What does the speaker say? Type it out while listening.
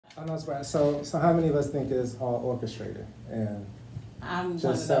I know it's right. So how many of us think it's all orchestrated and I'm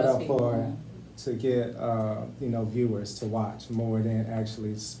just set up to get viewers to watch more than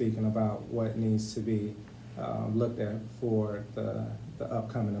actually speaking about what needs to be looked at for the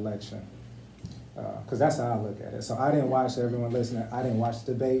upcoming election? Because that's how I look at it. So I didn't watch, everyone listening, I didn't watch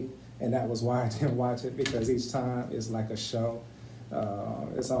the debate, and that was why I didn't watch it, because each time it's like a show.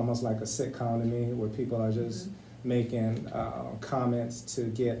 It's almost like a sitcom to me, where people are just making comments to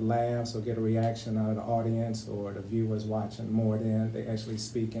get laughs or get a reaction out of the audience or the viewers watching, more than they actually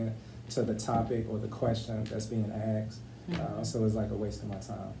speaking to the topic or the question that's being asked. So it's like a waste of my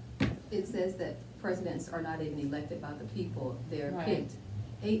time. It says that presidents are not even elected by the people. They're picked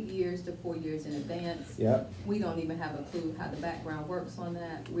 8 years to 4 years in advance. Yep. We don't even have a clue how the background works on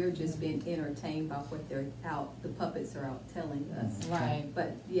that. We're just being entertained by what they're out, the puppets are out telling us. Right.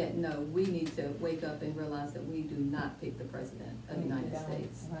 But yet, no, we need to wake up and realize that we do not pick the president of the United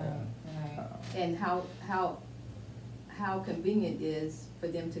States. Right. Right. And how convenient it is for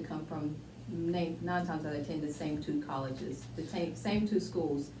them to come from 9 times out of 10 the same 2 colleges, the same 2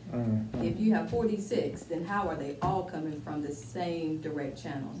 schools. If you have 46, then how are they all coming from the same direct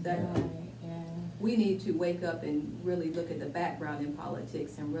channels? We need to wake up and really look at the background in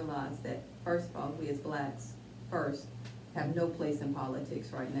politics and realize that, first of all, we as blacks first have no place in politics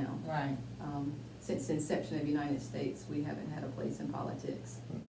right now. Right. Since the inception of the United States, we haven't had a place in politics.